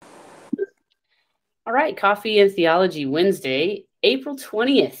All right, Coffee and Theology Wednesday, April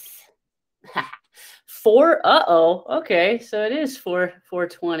 20th. Okay, so it is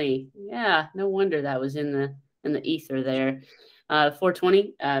 420. Yeah, no wonder that was in the ether there.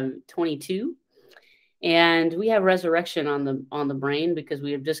 420, 22. And we have resurrection on the brain because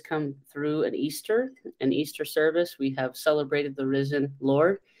we have just come through an Easter service. We have celebrated the risen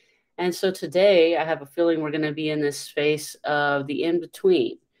Lord. And so today I have a feeling we're going to be in this space of the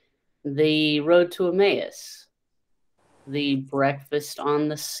in-between, the road to Emmaus, the breakfast on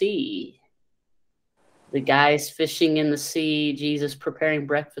the sea, the guys fishing in the sea, Jesus preparing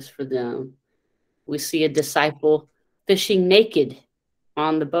breakfast for them. We see a disciple fishing naked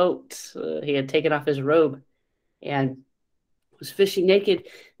on the boat. He had taken off his robe and was fishing naked.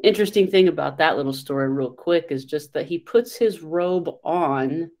 Interesting thing about that little story real quick is just that he puts his robe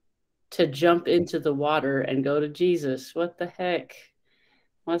on to jump into the water and go to Jesus. What the heck?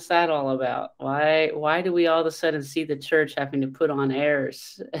 What's that all about? Why do we all of a sudden see the church having to put on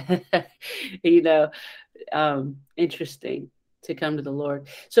airs? Interesting to come to the Lord.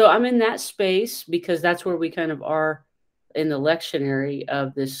 So I'm in that space because that's where we kind of are in the lectionary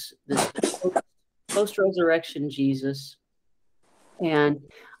of this post-resurrection Jesus. And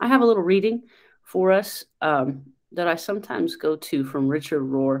I have a little reading for us that I sometimes go to from Richard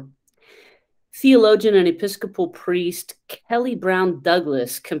Rohr. Theologian and Episcopal priest Kelly Brown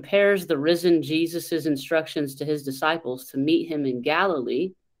Douglas compares the risen Jesus' instructions to his disciples to meet him in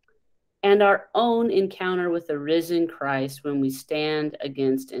Galilee and our own encounter with the risen Christ when we stand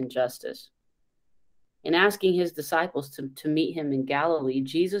against injustice. In asking his disciples to meet him in Galilee,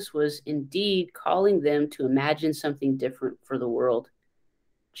 Jesus was indeed calling them to imagine something different for the world.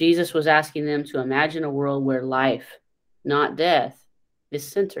 Jesus was asking them to imagine a world where life, not death, is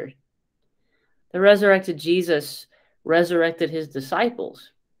centered. The resurrected Jesus resurrected his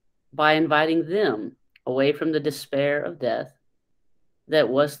disciples by inviting them away from the despair of death that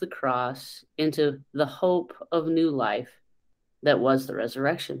was the cross into the hope of new life that was the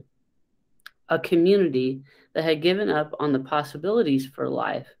resurrection. A community that had given up on the possibilities for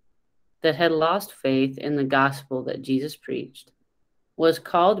life, that had lost faith in the gospel that Jesus preached, was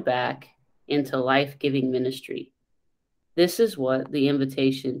called back into life-giving ministry. This is what the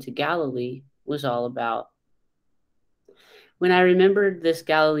invitation to Galilee was all about. When I remembered this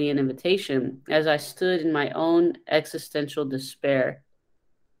Galilean invitation, as I stood in my own existential despair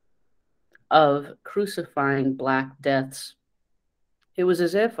of crucifying Black deaths, it was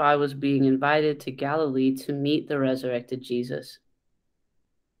as if I was being invited to Galilee to meet the resurrected Jesus.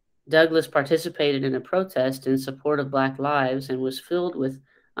 Douglas participated in a protest in support of Black lives and was filled with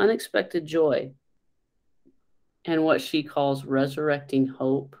unexpected joy and what she calls resurrecting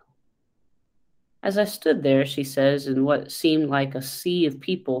hope. As I stood there, she says, in what seemed like a sea of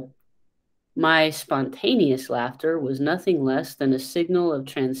people, my spontaneous laughter was nothing less than a signal of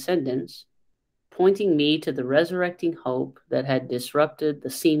transcendence, pointing me to the resurrecting hope that had disrupted the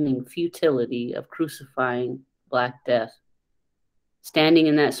seeming futility of crucifying Black death. Standing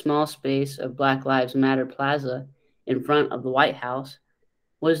in that small space of Black Lives Matter Plaza in front of the White House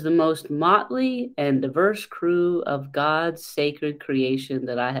was the most motley and diverse crew of God's sacred creation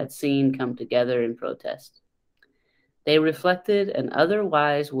that I had seen come together in protest. They reflected an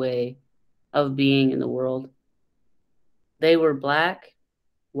otherwise way of being in the world. They were Black,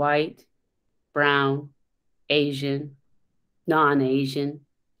 white, brown, Asian, non-Asian,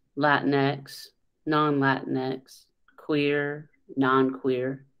 Latinx, non-Latinx, queer,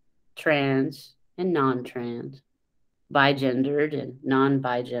 non-queer, trans, and non-trans, bigendered and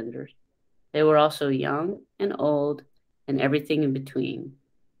non-bigendered. They were also young and old and everything in between.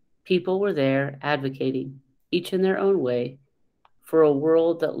 People were there advocating, each in their own way, for a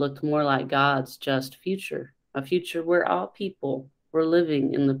world that looked more like God's just future, a future where all people were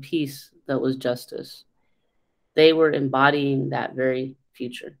living in the peace that was justice. They were embodying that very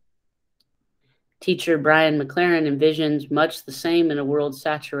future. Teacher Brian McLaren envisions much the same in a world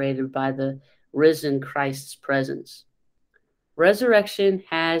saturated by the risen Christ's presence. Resurrection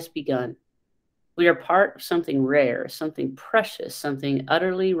has begun. We are part of something rare, something precious, something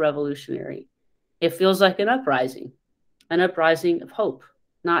utterly revolutionary. It feels like an uprising of hope,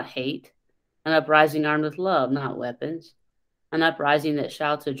 not hate, an uprising armed with love, not weapons, an uprising that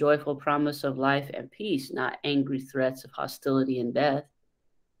shouts a joyful promise of life and peace, not angry threats of hostility and death.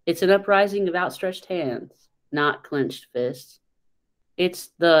 It's an uprising of outstretched hands, not clenched fists. It's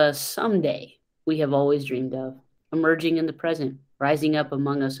the someday we have always dreamed of, emerging in the present, rising up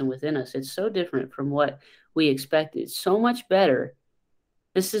among us and within us. It's so different from what we expected, so much better.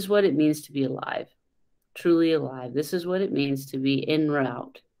 This is what it means to be alive, truly alive. This is what it means to be en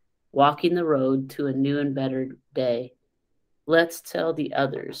route walking the road to a new and better day. Let's tell the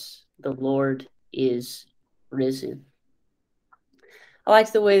others the Lord is risen. I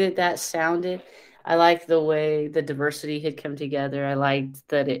liked the way that that sounded. I liked the way the diversity had come together. I liked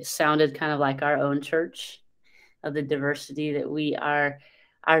that it sounded kind of like our own church, of the diversity that we are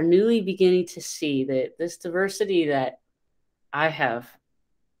newly beginning to see, that this diversity that I have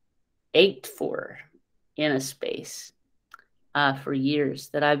ached for in a space for years,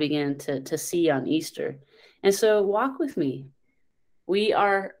 that I began to see on Easter. And so walk with me. We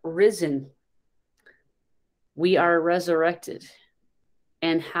are risen. We are resurrected.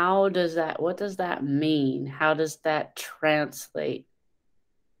 And what does that mean? How does that translate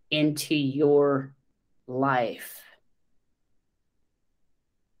into your life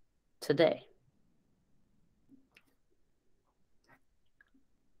today?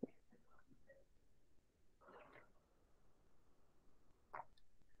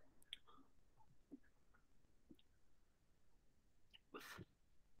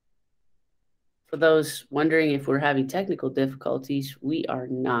 For those wondering if we're having technical difficulties, we are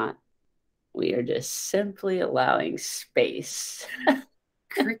not. We are just simply allowing space.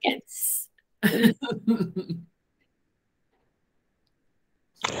 Crickets.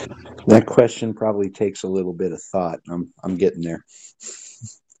 That question probably takes a little bit of thought. I'm getting there.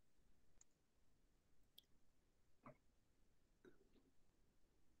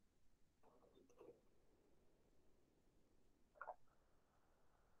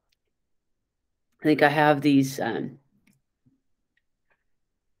 I think I have these.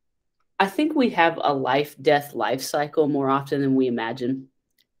 I think we have a life-death life cycle more often than we imagine,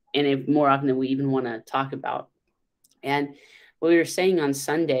 and more often than we even want to talk about. And what we were saying on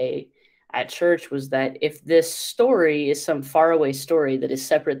Sunday at church was that if this story is some faraway story that is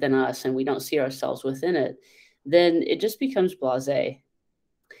separate than us and we don't see ourselves within it, then it just becomes blasé.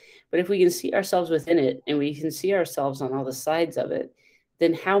 But if we can see ourselves within it and we can see ourselves on all the sides of it,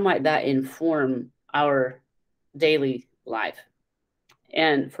 then how might that inform our daily life?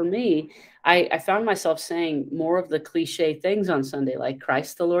 And for me, I found myself saying more of the cliche things on Sunday, like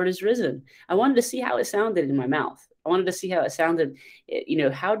Christ the Lord is risen. I wanted to see how it sounded in my mouth. I wanted to see how it sounded.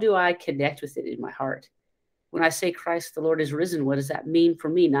 How do I connect with it in my heart? When I say Christ the Lord is risen, what does that mean for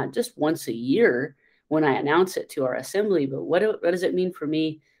me? Not just once a year when I announce it to our assembly, but what does it mean for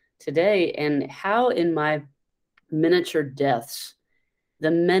me today? And how in my miniature deaths, the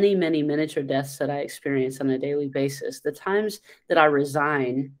many, many miniature deaths that I experience on a daily basis, the times that I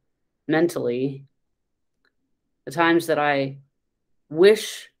resign mentally, the times that I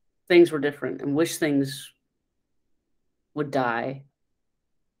wish things were different and wish things would die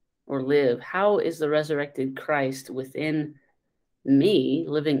or live, how is the resurrected Christ within me,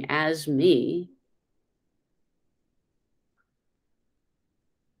 living as me?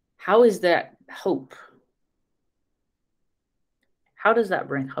 How is that hope? How does that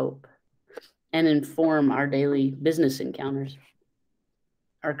bring hope and inform our daily business encounters,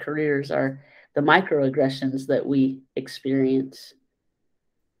 our careers, the microaggressions that we experience?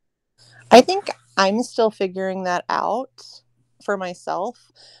 I think I'm still figuring that out for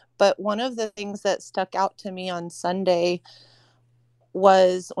myself. But one of the things that stuck out to me on Sunday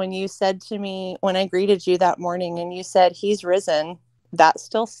was when you said to me, when I greeted you that morning and you said, he's risen, that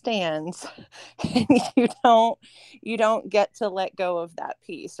still stands. And you don't get to let go of that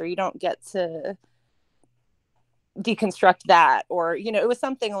piece, or you don't get to deconstruct that, or, it was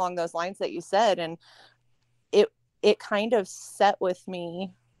something along those lines that you said. And it kind of set with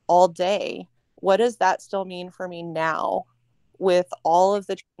me all day. What does that still mean for me now with all of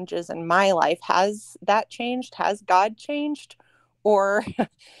the changes in my life? Has that changed? Has God changed? Or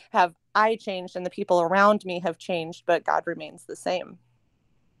have I changed and the people around me have changed, but God remains the same?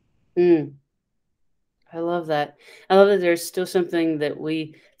 I love that. I love that there's still something that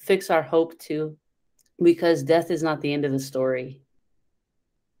we fix our hope to, because death is not the end of the story.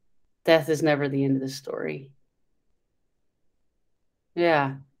 Death is never the end of the story.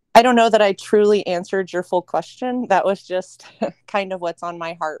 Yeah. I don't know that I truly answered your full question. That was just kind of what's on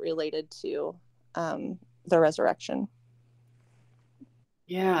my heart related to the resurrection.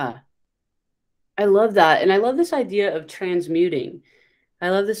 Yeah. I love that. And I love this idea of transmuting. I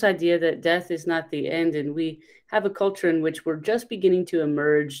love this idea that death is not the end. And we have a culture in which we're just beginning to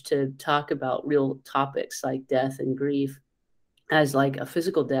emerge to talk about real topics like death and grief as like a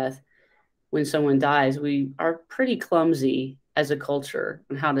physical death. When someone dies, we are pretty clumsy as a culture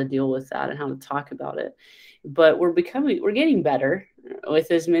on how to deal with that and how to talk about it. But we're getting better with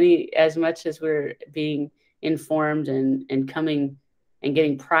as much as we're being informed and coming and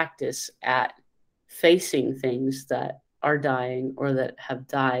getting practice at facing things that are dying or that have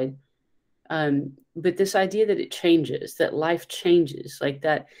died. But this idea that it changes, that life changes, like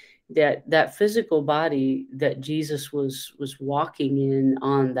that physical body that Jesus was walking in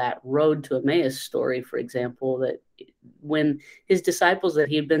on that road to Emmaus story, for example, that when his disciples that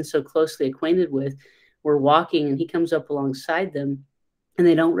he had been so closely acquainted with were walking and he comes up alongside them and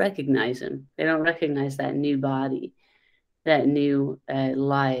they don't recognize him. They don't recognize that new body, that new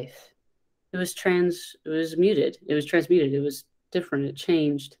life. It was transmuted. It was different. It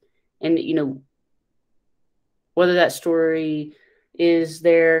changed. And, whether that story is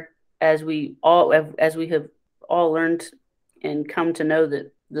there as we have all learned and come to know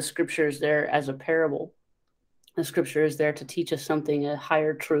that the scripture is there as a parable. The scripture is there to teach us something, a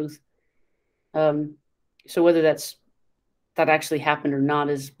higher truth. So whether that actually happened or not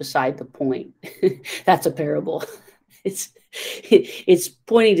is beside the point. That's a parable. It's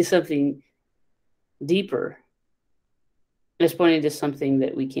pointing to something deeper. It's pointing to something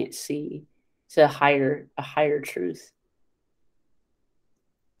that we can't see. It's a higher truth.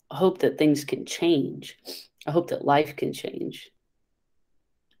 I hope that things can change. I hope that life can change.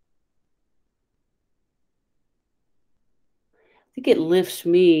 I think it lifts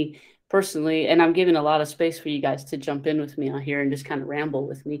me personally, and I'm giving a lot of space for you guys to jump in with me on here and just kind of ramble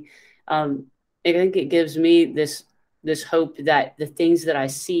with me. I think it gives me this hope that the things that I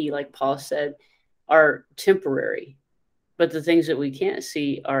see, like Paul said, are temporary, but the things that we can't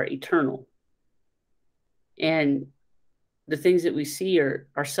see are eternal. And the things that we see are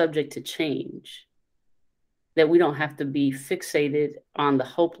subject to change, that we don't have to be fixated on the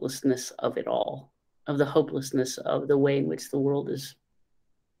hopelessness of it all, of the hopelessness of the way in which the world is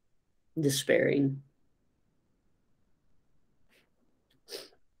despairing.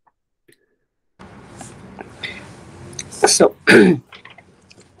 So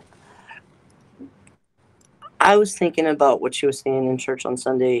I was thinking about what she was saying in church on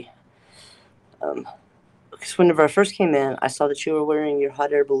Sunday. Because whenever I first came in, I saw that you were wearing your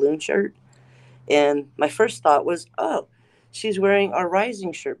hot air balloon shirt. And my first thought was, oh, she's wearing our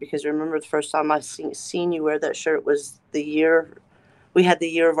Rising shirt. Because remember the first time I've seen you wear that shirt was we had the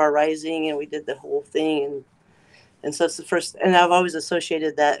year of our Rising and we did the whole thing. And so it's the first, and I've always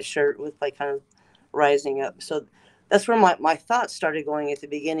associated that shirt with like kind of rising up. So that's where my thoughts started going at the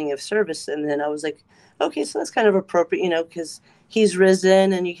beginning of service. And then I was like, okay, so that's kind of appropriate, because he's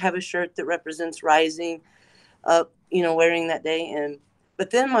risen and you have a shirt that represents rising up, wearing that day.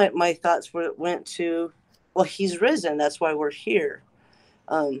 But then my thoughts went to, well, he's risen. That's why we're here.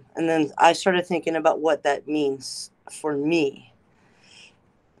 And then I started thinking about what that means for me.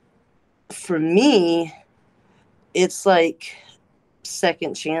 For me, it's like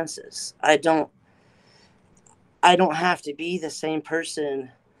second chances. I don't have to be the same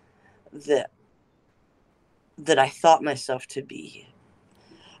person that I thought myself to be.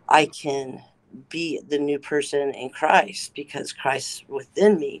 I can be the new person in Christ because Christ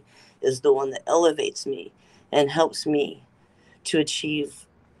within me is the one that elevates me and helps me to achieve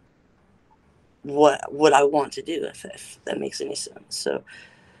what I want to do, if that makes any sense. So,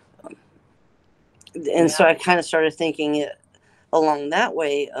 so I kind of started thinking it along that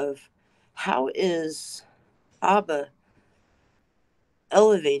way of how is Abba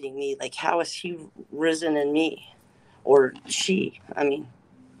elevating me? Like, how is he risen in me, or she? I mean,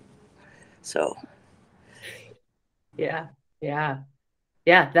 so yeah.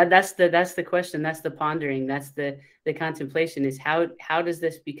 That's the question. That's the pondering. That's the contemplation. Is how does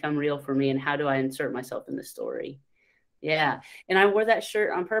this become real for me, and how do I insert myself in the story? Yeah, and I wore that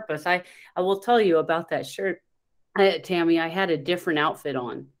shirt on purpose. I will tell you about that shirt, Tammy. I had a different outfit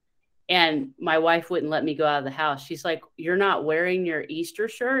on. And my wife wouldn't let me go out of the house. She's like, "You're not wearing your Easter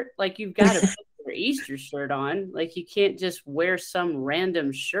shirt? Like, you've got to put your Easter shirt on. Like, you can't just wear some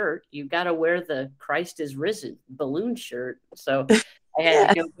random shirt. You've got to wear the Christ is risen balloon shirt." So I had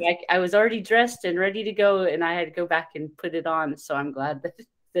to go back. I was already dressed and ready to go, and I had to go back and put it on. So I'm glad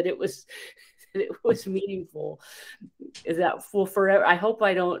that it was meaningful. Is that full forever? I hope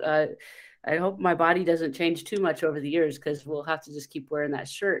I don't. I hope my body doesn't change too much over the years, because we'll have to just keep wearing that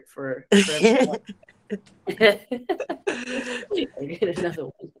shirt for get another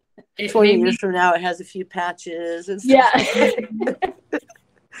one. 20 years from now, it has a few patches and stuff.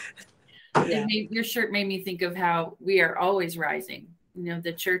 Yeah. Your shirt made me think of how we are always rising.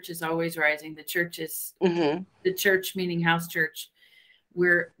 The church is always rising. The church is the church, meaning house church,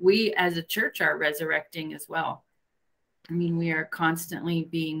 where we as a church are resurrecting as well. I mean, we are constantly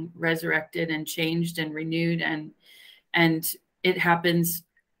being resurrected and changed and renewed, and it happens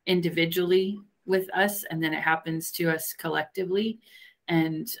individually with us, and then it happens to us collectively,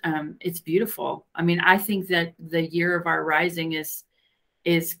 and it's beautiful. I mean, I think that the year of our rising is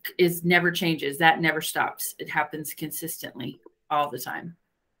is never changes. That never stops. It happens consistently all the time.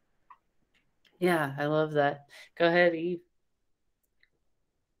 Yeah, I love that. Go ahead, Eve.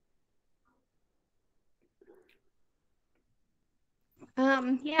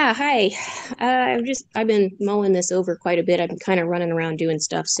 Yeah, hi. I've been mulling this over quite a bit. I've been kind of running around doing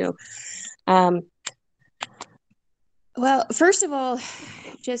stuff. So, um, well, first of all,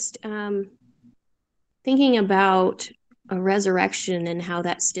 just thinking about a resurrection and how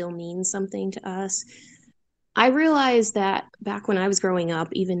that still means something to us. I realized that back when I was growing up,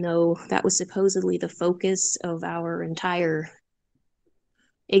 even though that was supposedly the focus of our entire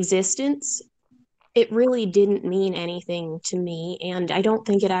existence, it really didn't mean anything to me. And I don't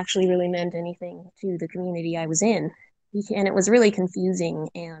think it actually really meant anything to the community I was in. And it was really confusing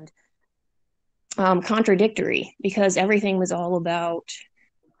and contradictory because everything was all about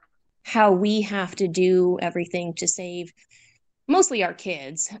how we have to do everything to save mostly our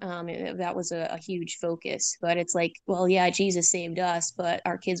kids. That was a huge focus. But it's like, well, yeah, Jesus saved us, but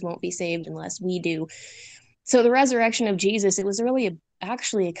our kids won't be saved unless we do. So the resurrection of Jesus, it was really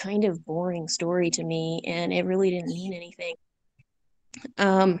actually a kind of boring story to me, and it really didn't mean anything.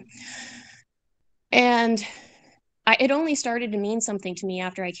 And it only started to mean something to me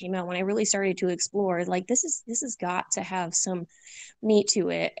after I came out, when I really started to explore, like, this has got to have some meat to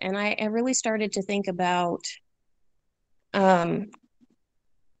it. And I really started to think about,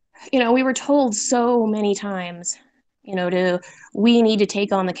 we were told so many times, we need to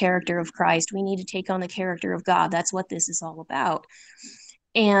take on the character of Christ. We need to take on the character of God. That's what this is all about.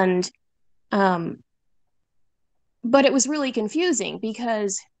 And, but it was really confusing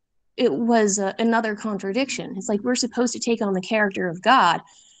because it was another contradiction. It's like, we're supposed to take on the character of God,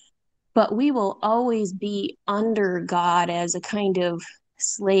 but we will always be under God as a kind of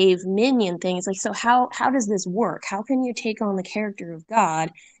slave minion thing. It's like, so how does this work? How can you take on the character of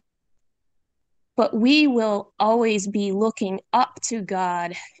God, but we will always be looking up to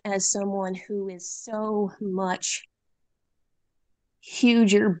God as someone who is so much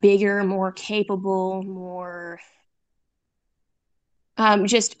huger, bigger, more capable, more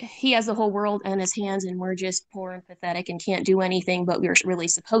he has the whole world in his hands, and we're just poor and pathetic and can't do anything, but we're really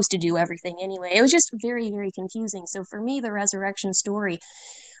supposed to do everything anyway. It was just very, very confusing. So for me, the resurrection story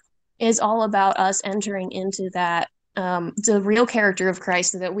is all about us entering into that, the real character of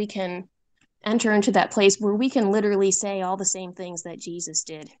Christ, so that we can enter into that place where we can literally say all the same things that Jesus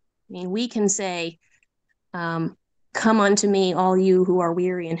did. I mean, we can say, come unto me, all you who are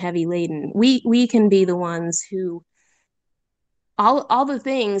weary and heavy laden. We can be the ones who, all the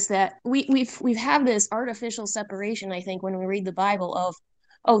things that we've have this artificial separation, I think, when we read the Bible of,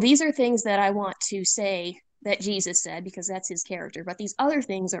 oh, these are things that I want to say that Jesus said because that's his character, but these other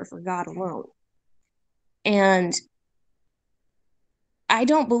things are for God alone. And I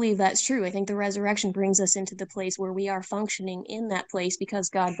don't believe that's true. I think the resurrection brings us into the place where we are functioning in that place because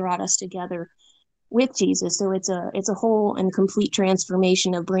God brought us together with Jesus. So it's a whole and complete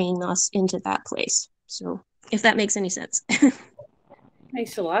transformation of bringing us into that place. So if that makes any sense.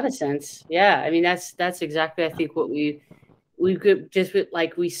 Makes a lot of sense. Yeah, I mean, that's exactly, I think, what we could just,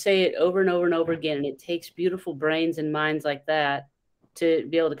 like, we say it over and over and over again, and it takes beautiful brains and minds like that to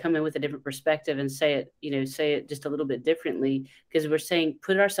be able to come in with a different perspective and say it just a little bit differently, because we're saying,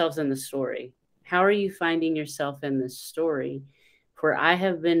 put ourselves in the story. How are you finding yourself in this story? For I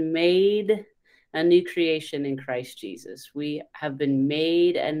have been made a new creation in Christ Jesus. We have been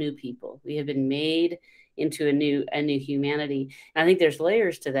made a new people. We have been made into a new humanity. And I think there's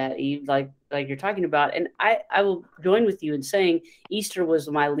layers to that, Eve, like you're talking about. And I will join with you in saying Easter was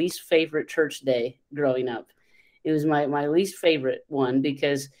my least favorite church day growing up. It was my least favorite one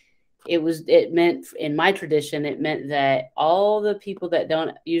because it meant, in my tradition, it meant that all the people that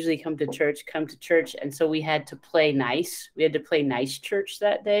don't usually come to church. And so we had to play nice. We had to play nice church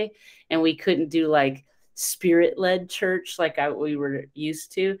that day. And we couldn't do like spirit-led church like we were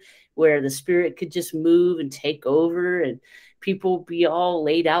used to, where the Spirit could just move and take over and people be all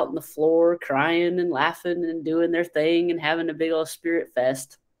laid out on the floor crying and laughing and doing their thing and having a big old Spirit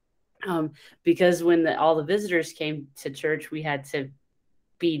fest. Because when all the visitors came to church, we had to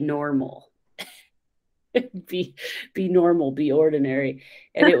be normal. be normal, be ordinary.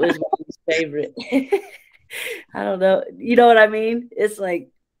 And it was my favorite. I don't know. You know what I mean? It's like,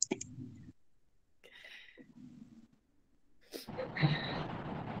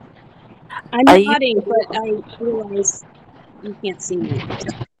 I'm nodding, but I realize you can't see me.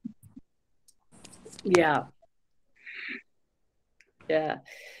 Yeah.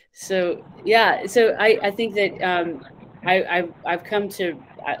 So I think that I've come to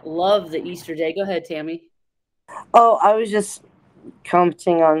love the Easter day. Go ahead, Tammy. Oh, I was just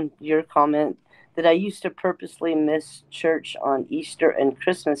commenting on your comment, that I used to purposely miss church on Easter and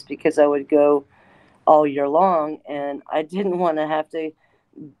Christmas because I would go all year long, and I didn't want to have to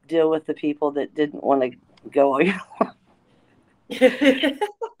deal with the people that didn't want to go all year long.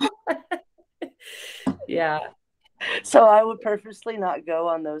 Yeah. So I would purposely not go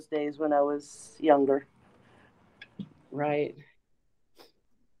on those days when I was younger. Right.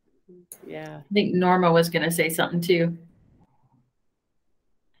 Yeah. I think Norma was going to say something too.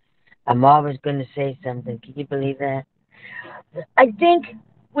 I'm always going to say something. Can you believe that? I think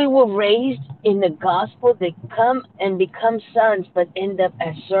we were raised in the gospel that come and become sons but end up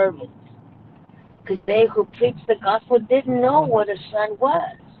as servants. Because they who preached the gospel didn't know what a son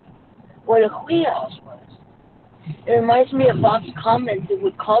was, what a huios was. It reminds me of Bob's comment that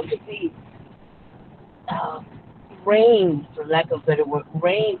we're called to be reign, for lack of a better word,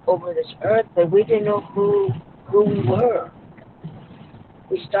 reign over this earth, but we didn't know who we were.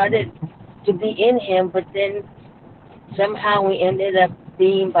 We started to be in him, but then somehow we ended up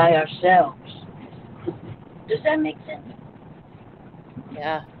being by ourselves. Does that make sense?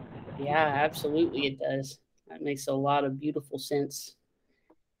 Yeah. Yeah, absolutely it does. That makes a lot of beautiful sense.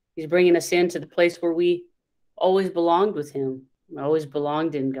 He's bringing us into the place where we always belonged with him, always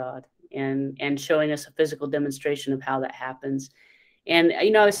belonged in God, and showing us a physical demonstration of how that happens. And,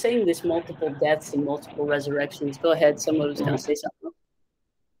 you know, I was saying this multiple deaths and multiple resurrections. Go ahead. Someone was going to say something.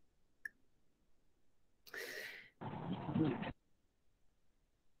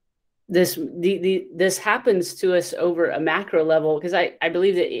 This happens to us over a macro level, because I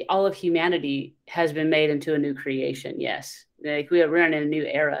believe that all of humanity has been made into a new creation. Yes. Like we're in a new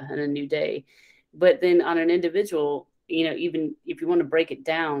era and a new day. But then on an individual, you know, even if you want to break it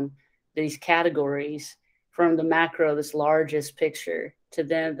down, these categories from the macro, this largest picture, to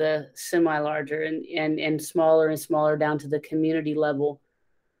then the semi-larger and smaller and smaller down to the community level,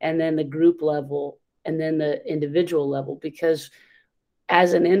 and then the group level, and then the individual level. Because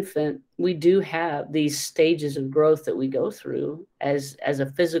as an infant, we do have these stages of growth that we go through as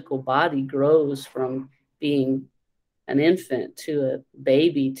a physical body grows from being an infant to a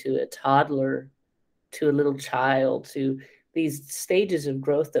baby to a toddler to a little child, to these stages of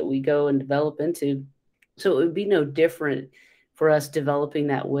growth that we go and develop into. So it would be no different for us developing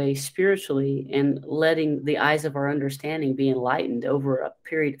that way spiritually and letting the eyes of our understanding be enlightened over a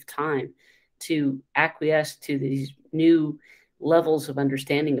period of time to acquiesce to these new levels of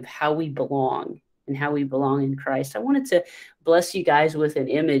understanding of how we belong and how we belong in Christ. I wanted to bless you guys with an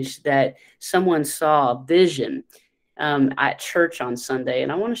image that someone saw, a vision, at church on Sunday.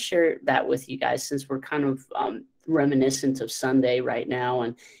 And I want to share that with you guys, since we're kind of reminiscent of Sunday right now,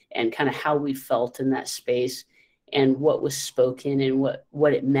 and kind of how we felt in that space and what was spoken and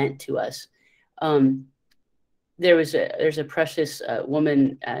what it meant to us. There's a precious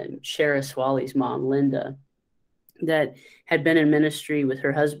woman, Shara Swaley's mom, Linda, that had been in ministry with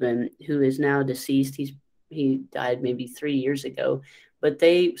her husband, who is now deceased. He died maybe 3 years ago, but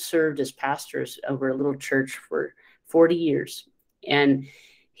they served as pastors over a little church for 40 years. And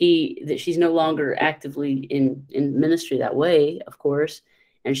she's no longer actively in ministry that way, of course.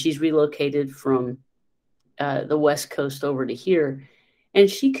 And she's relocated from the West Coast over to here. And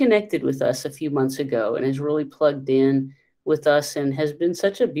she connected with us a few months ago and is really plugged in with us and has been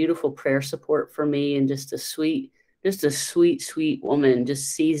such a beautiful prayer support for me, and just a sweet, sweet woman,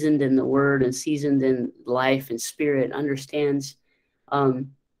 just seasoned in the word and seasoned in life and spirit, understands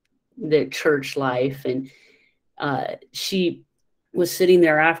the church life. And she was sitting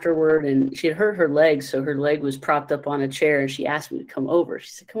there afterward, and she had hurt her leg, so her leg was propped up on a chair, and she asked me to come over.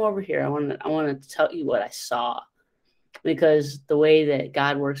 She said, "Come over here. I want to tell you what I saw." Because the way that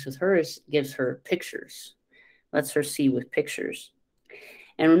God works with her is gives her pictures, lets her see with pictures.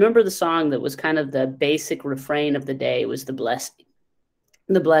 And remember, the song that was kind of the basic refrain of the day was the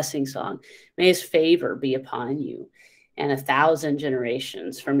blessing song. "May his favor be upon you and 1,000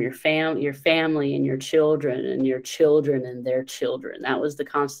 generations, from your family and your children and your children and their children." That was the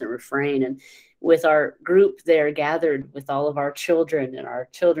constant refrain. And with our group there gathered with all of our children and our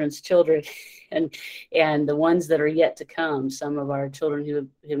children's children and the ones that are yet to come, some of our children who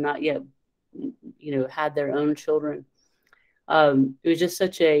have not yet, had their own children. It was just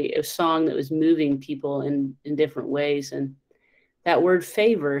such a song that was moving people in different ways. And that word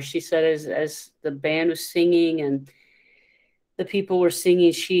favor, she said, as the band was singing and the people were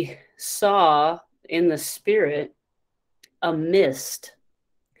singing, she saw in the spirit a mist,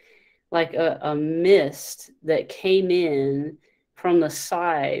 like a mist that came in from the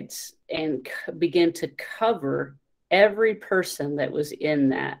sides and began to cover every person that was in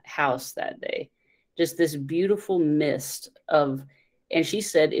that house that day. just this beautiful mist of, and she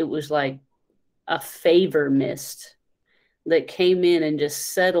said it was like a favor mist that came in and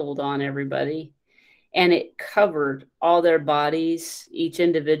just settled on everybody. And it covered all their bodies, each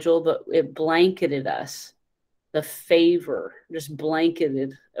individual, but it blanketed us. The favor just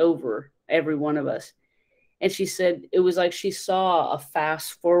blanketed over every one of us. And she said it was like she saw a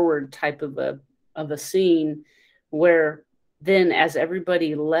fast forward type of a scene where then as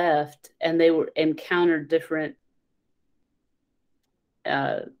everybody left and they were encountered different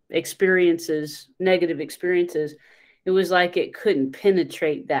experiences, negative experiences, it was like it couldn't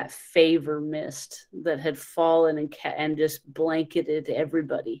penetrate that favor mist that had fallen and just blanketed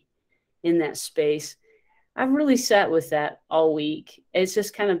everybody in that space. I've really sat with that all week. It's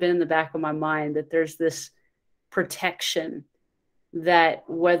just kind of been in the back of my mind that there's this protection that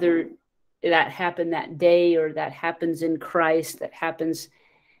whether that happened that day or that happens in Christ, that happens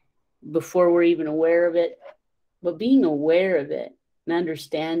before we're even aware of it, but being aware of it and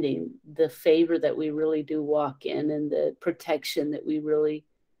understanding the favor that we really do walk in and the protection that we really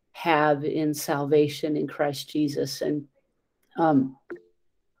have in salvation in Christ Jesus. And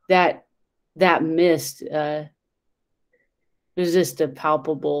that mist was just a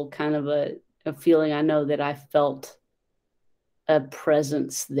palpable kind of a feeling. I know that I felt a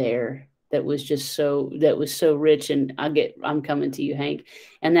presence there that was just so rich. And I'm coming to you, Hank.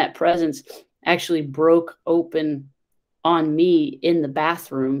 And that presence actually broke open on me in the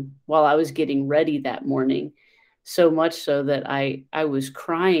bathroom while I was getting ready that morning. So much so that I was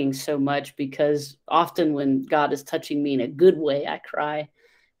crying so much, because often when God is touching me in a good way, I cry.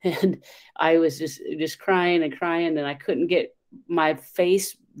 And I was just crying and crying, and I couldn't get my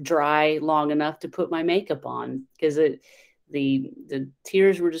face dry long enough to put my makeup on, because the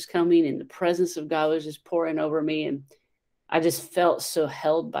tears were just coming and the presence of God was just pouring over me. And I just felt so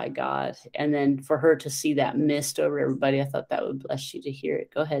held by God. And then for her to see that mist over everybody, I thought that would bless you to hear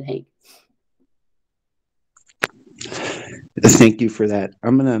it. Go ahead, Hank. Thank you for that.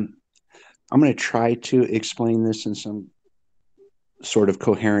 I'm gonna try to explain this in some sort of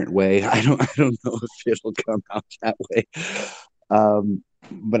coherent way. I don't know if it'll come out that way.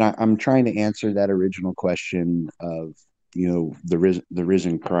 But I'm trying to answer that original question of, the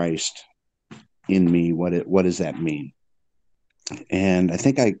risen Christ in me. What does that mean? And I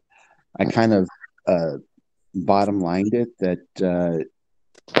think I kind of bottom lined it that the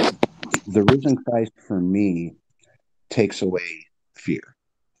risen Christ for me takes away fear.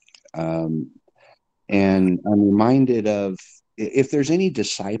 And I'm reminded of, if there's any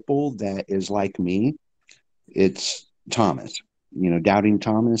disciple that is like me, it's Thomas. Doubting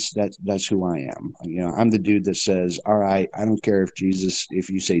Thomas. That's who I am. I'm the dude that says, all right, I don't care if you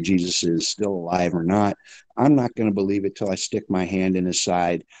say Jesus is still alive or not. I'm not going to believe it till I stick my hand in his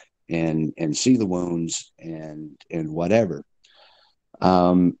side and see the wounds and whatever.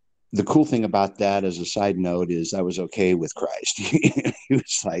 The cool thing about that, as a side note, is I was okay with Christ. He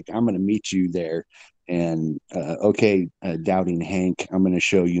was like, I'm going to meet you there. And okay, doubting Hank, I'm going to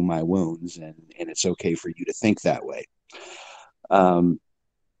show you my wounds, and it's okay for you to think that way.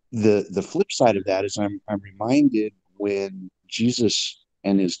 The flip side of that is I'm reminded when Jesus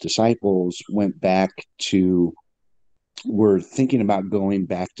and his disciples were thinking about going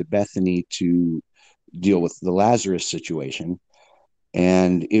back to Bethany to deal with the Lazarus situation.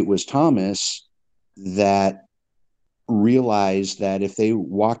 And it was Thomas that realized that if they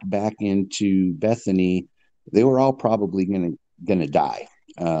walked back into Bethany, they were all probably going to die.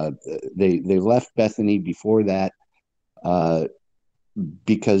 They left Bethany before that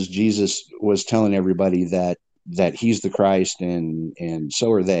because Jesus was telling everybody that he's the Christ, and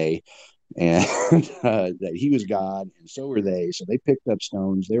so are they, and that he was God, and so were they. So they picked up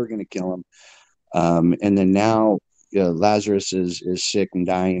stones. They were going to kill him. And then now Lazarus is sick and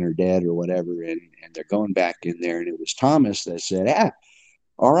dying or dead or whatever, and they're going back in there. And it was Thomas that said,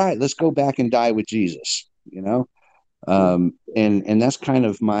 all right, let's go back and die with Jesus, and that's kind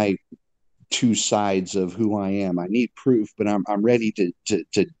of my two sides of who I am. I need proof, but I'm ready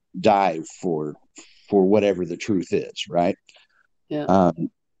to die for whatever the truth is, right? Yeah.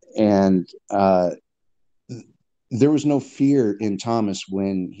 And there was no fear in Thomas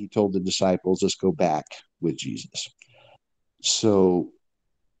when he told the disciples, let's go back with Jesus. So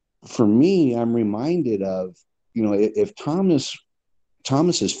for me, I'm reminded of, if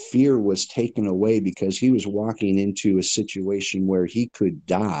Thomas's fear was taken away because he was walking into a situation where he could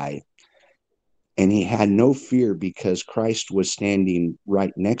die, and he had no fear because Christ was standing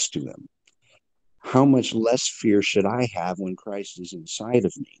right next to him, how much less fear should I have when Christ is inside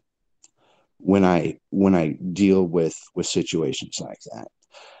of me, when I deal with situations like that?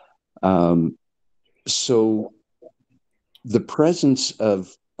 So the presence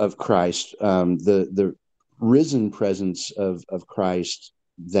of Christ, the risen presence of Christ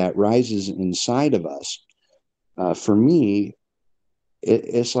that rises inside of us, for me,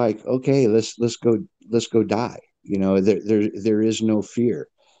 it's like, okay, let's go die. You know, there is no fear.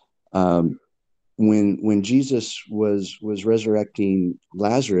 Um, when Jesus was resurrecting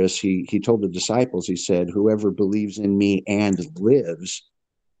Lazarus, he told the disciples, he said, "Whoever believes in me and lives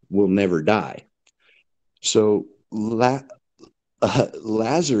will never die." So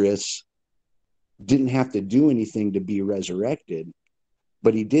Lazarus didn't have to do anything to be resurrected,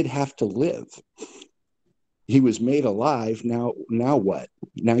 but he did have to live. He was made alive. Now what?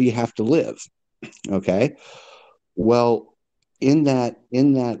 Now you have to live. Okay. Well, in that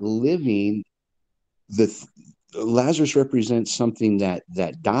living, the Lazarus represents something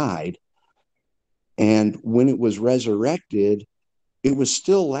that died, and when it was resurrected, it was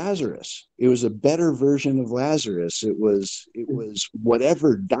still Lazarus. It was a better version of Lazarus. It was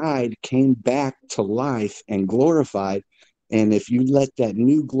whatever died came back to life and glorified. And if you let that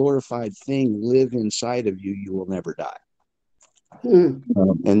new glorified thing live inside of you, you will never die.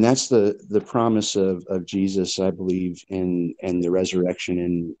 And that's the promise of Jesus, I believe, in the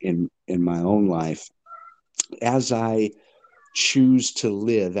resurrection in my own life. As I choose to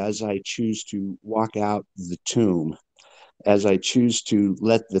live, as I choose to walk out the tomb, as I choose to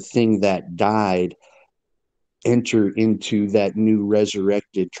let the thing that died enter into that new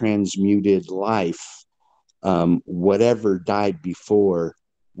resurrected, transmuted life, whatever died before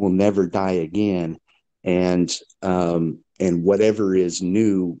will never die again, and whatever is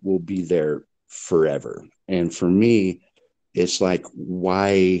new will be there forever. And for me, it's like,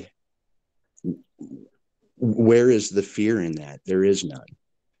 why? Where is the fear in that? There is none.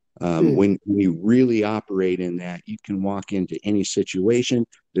 When you really operate in that, you can walk into any situation.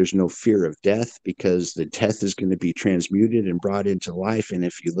 There's no fear of death, because the death is going to be transmuted and brought into life. And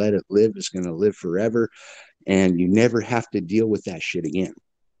if you let it live, it's going to live forever. And you never have to deal with that shit again.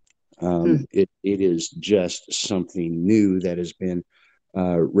 It is just something new that has been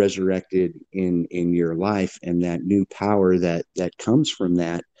resurrected in your life. And that new power that comes from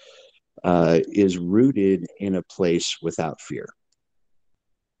that is rooted in a place without fear.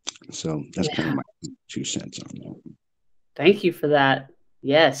 So that's kind of my 2 cents on that. Thank you for that.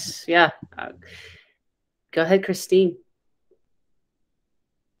 Yes. Yeah. Go ahead, Christine.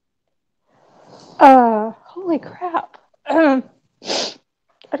 Holy crap. I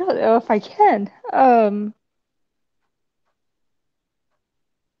don't know if I can. How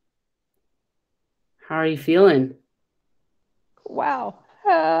are you feeling? Wow.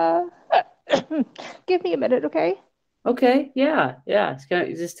 Give me a minute, okay? Okay. Yeah. Yeah.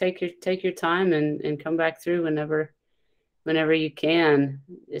 Just take your time and come back through whenever you can.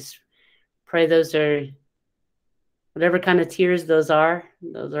 Just pray those are, whatever kind of tears those are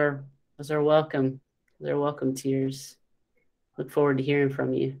welcome. They're welcome tears. Look forward to hearing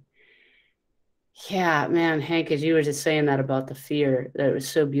from you. Yeah, man, Hank, as you were just saying that about the fear, that it was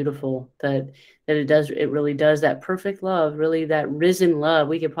so beautiful that it really does, that perfect love, really that risen love.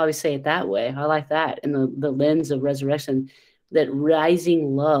 We could probably say it that way. I like that. In the lens of resurrection, that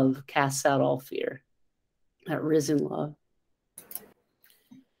rising love casts out all fear. That risen love.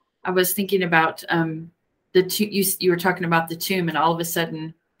 I was thinking about you were talking about the tomb, and all of a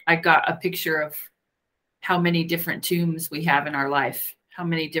sudden I got a picture of how many different tombs we have in our life, how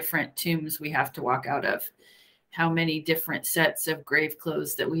many different tombs we have to walk out of, how many different sets of grave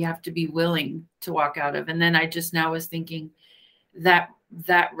clothes that we have to be willing to walk out of. And then I just now was thinking that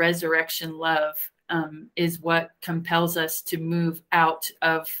resurrection love is what compels us to move out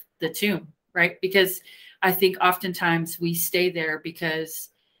of the tomb, right? Because I think oftentimes we stay there because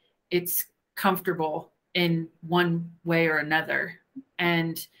it's comfortable in one way or another.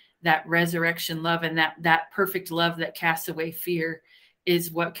 And that resurrection love and that perfect love that casts away fear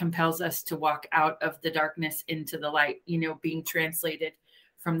is what compels us to walk out of the darkness into the light, being translated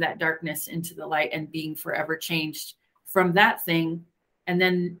from that darkness into the light and being forever changed from that thing. And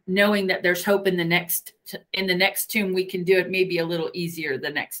then knowing that there's hope in the next tomb, we can do it maybe a little easier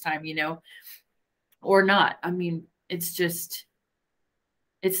the next time, or not. I mean, it's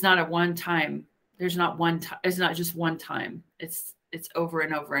not a one time. There's not one time. It's not just one time. It's over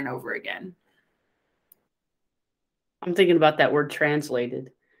and over and over again. I'm thinking about that word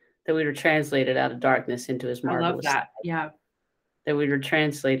translated, that we were translated out of darkness into his marvelous. I love that. Yeah. That we were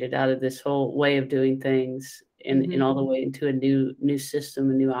translated out of this whole way of doing things and all the way into a new system,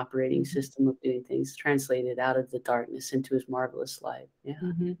 a new operating system of doing things, translated out of the darkness into his marvelous light. Yeah.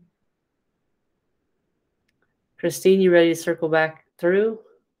 Christine, you ready to circle back through?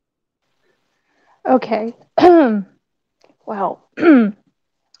 Okay. Wow. I'm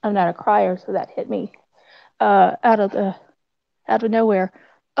not a crier, so that hit me out of nowhere.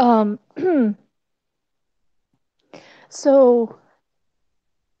 Um, so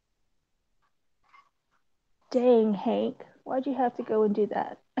dang, Hank, why'd you have to go and do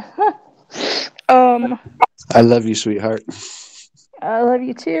that? um, I love you, sweetheart. I love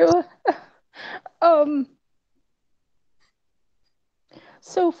you too. um,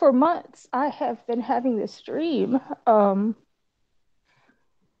 so for months I have been having this dream.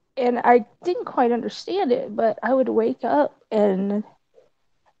 And I didn't quite understand it, but I would wake up and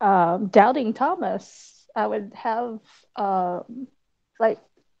doubting Thomas. I would have like,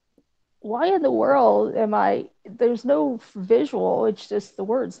 why in the world am I? There's no visual; it's just the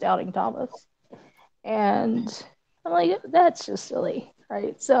words doubting Thomas, and I'm like, that's just silly,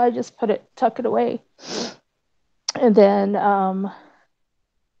 right? So I just tuck it away, and then I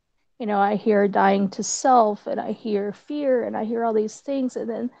hear dying to self, and I hear fear, and I hear all these things, and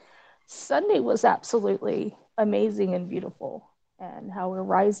then Sunday was absolutely amazing and beautiful, and how we're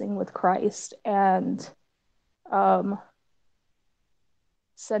rising with Christ. And um,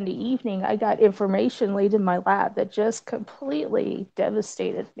 Sunday evening, I got information laid in my lap that just completely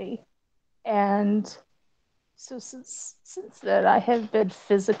devastated me. And so since then, I have been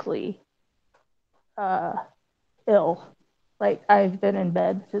physically uh, ill. Like, I've been in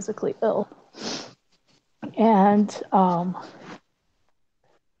bed physically ill. And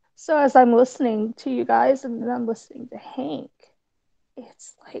so as I'm listening to you guys and then I'm listening to Hank,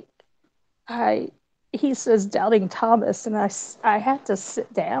 it's like he says doubting Thomas, and I had to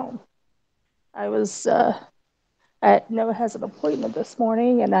sit down. I was Noah has an appointment this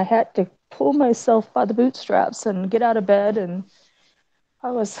morning, and I had to pull myself by the bootstraps and get out of bed, and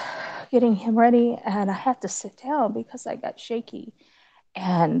I was getting him ready, and I had to sit down because I got shaky,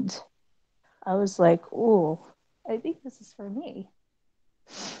 and I was like, "Oh, I think this is for me."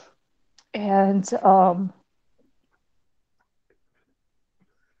 And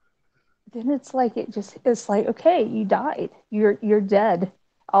then it's like, okay, you died. You're dead.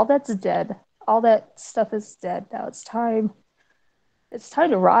 All that's dead. All that stuff is dead. Now it's time. It's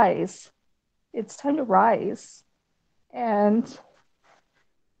time to rise. It's time to rise. And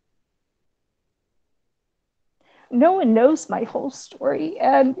no one knows my whole story,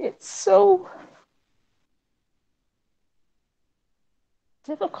 and it's so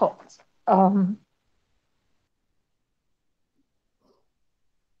difficult.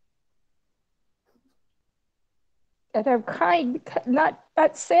 And I'm crying, not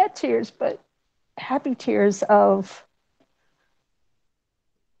sad tears, but happy tears of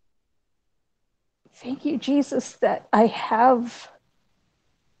thank you, Jesus, that I have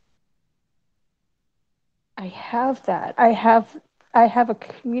that. I have a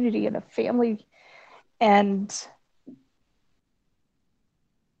community and a family and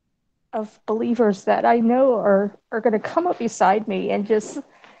of believers that I know are going to come up beside me and just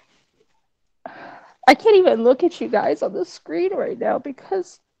I can't even look at you guys on the screen right now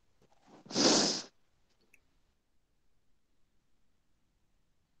because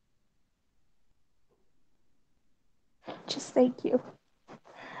just thank you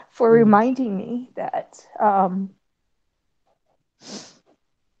for reminding me that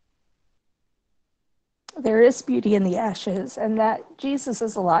there is beauty in the ashes and that Jesus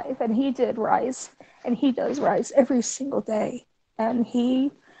is alive and he did rise and he does rise every single day and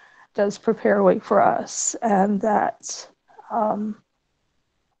he does prepare a way for us and that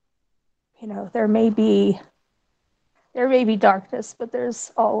there may be darkness but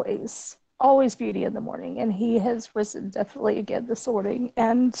there's always beauty in the morning and he has risen definitely again this morning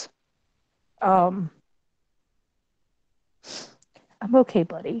and I'm okay,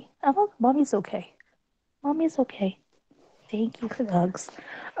 buddy. Mommy's okay. Mommy's okay. Thank you for the hugs.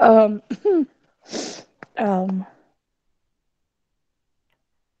 Um,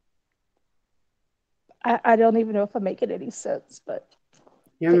 I don't even know if I'm making any sense, but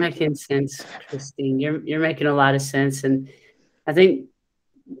You're making sense, Christine. You're making a lot of sense, and I think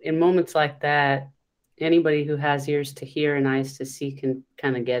in moments like that, anybody who has ears to hear and eyes to see can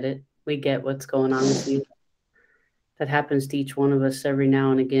kind of get it. We get what's going on with you. That happens to each one of us every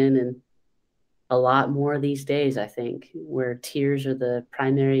now and again, and a lot more these days, I think, where tears are the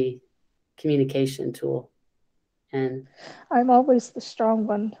primary communication tool. And I'm always the strong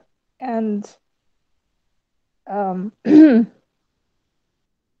one, and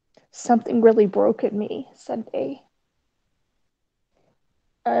something really broke in me Sunday,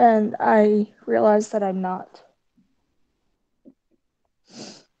 and I realized that I'm not.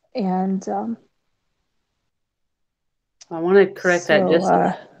 And I want to correct that just.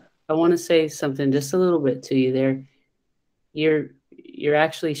 I want to say something just a little bit to you there. You're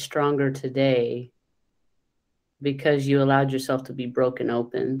actually stronger today because you allowed yourself to be broken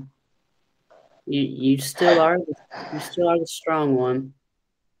open. You still are the strong one,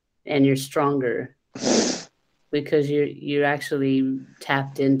 and you're stronger because you're actually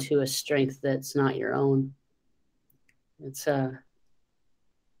tapped into a strength that's not your own. It's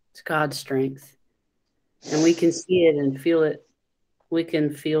God's strength, and we can see it and feel it. We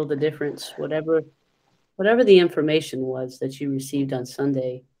can feel the difference. Whatever the information was that you received on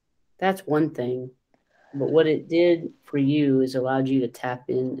Sunday, that's one thing. But what it did for you is allowed you to tap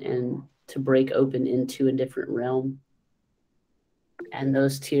in and to break open into a different realm. And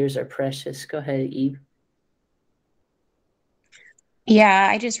those tears are precious. Go ahead, Eve. Yeah,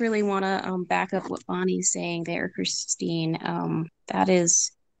 I just really want to back up what Bonnie's saying there, Christine. That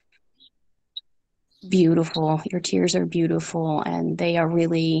is beautiful. Your tears are beautiful, and they are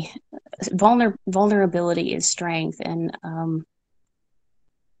really vulnerability is strength. And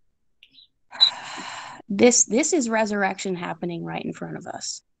this is resurrection happening right in front of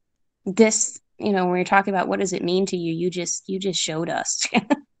us. This, when you're talking about what does it mean to you, you just showed us.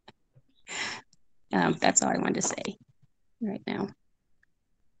 That's all I wanted to say right now.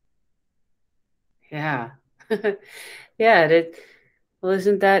 Yeah. Yeah. Well,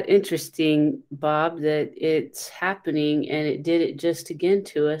 isn't that interesting, Bob, that it's happening and it did it just again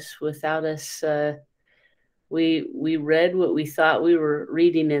to us without us. We read what we thought we were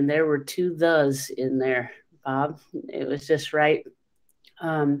reading, and there were two thes in there, Bob. It was just right.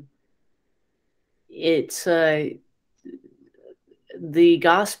 It's the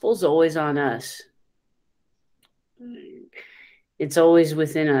gospel's always on us. It's always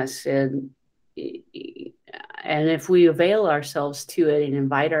within us, and if we avail ourselves to it and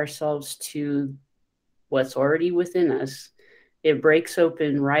invite ourselves to what's already within us, it breaks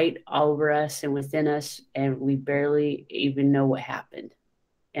open right over us and within us, and we barely even know what happened.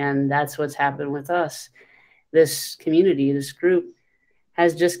 And that's what's happened with us. This community, this group,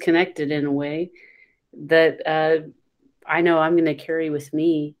 has just connected in a way that I know I'm going to carry with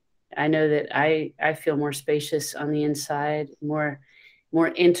me. I know that I feel more spacious on the inside, more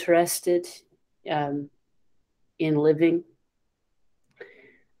interested in living,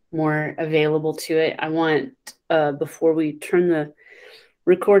 more available to it. I want, before we turn the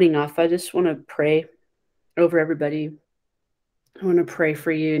recording off, I just want to pray over everybody. I want to pray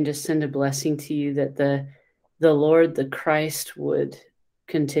for you and just send a blessing to you that the Lord, the Christ, would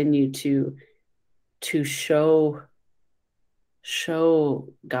continue to show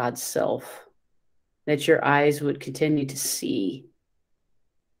God's self, that your eyes would continue to see,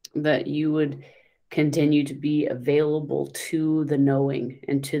 that you would continue to be available to the knowing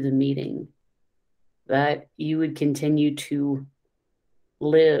and to the meeting, that you would continue to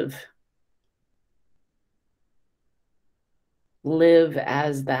live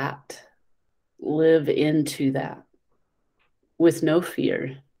as that, live into that with no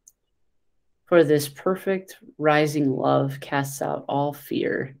fear. For this perfect rising love casts out all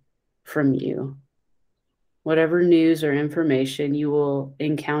fear from you. Whatever news or information you will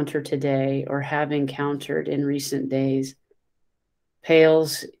encounter today or have encountered in recent days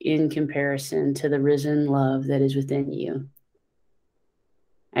pales in comparison to the risen love that is within you.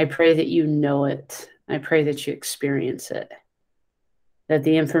 I pray that you know it. I pray that you experience it, that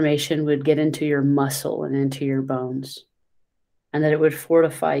the information would get into your muscle and into your bones, and that it would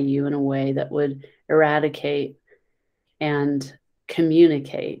fortify you in a way that would eradicate and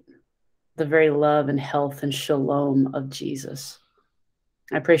communicate the very love and health and shalom of Jesus.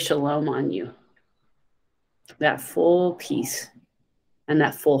 I pray shalom on you, that full peace and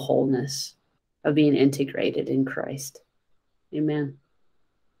that full wholeness of being integrated in Christ. Amen.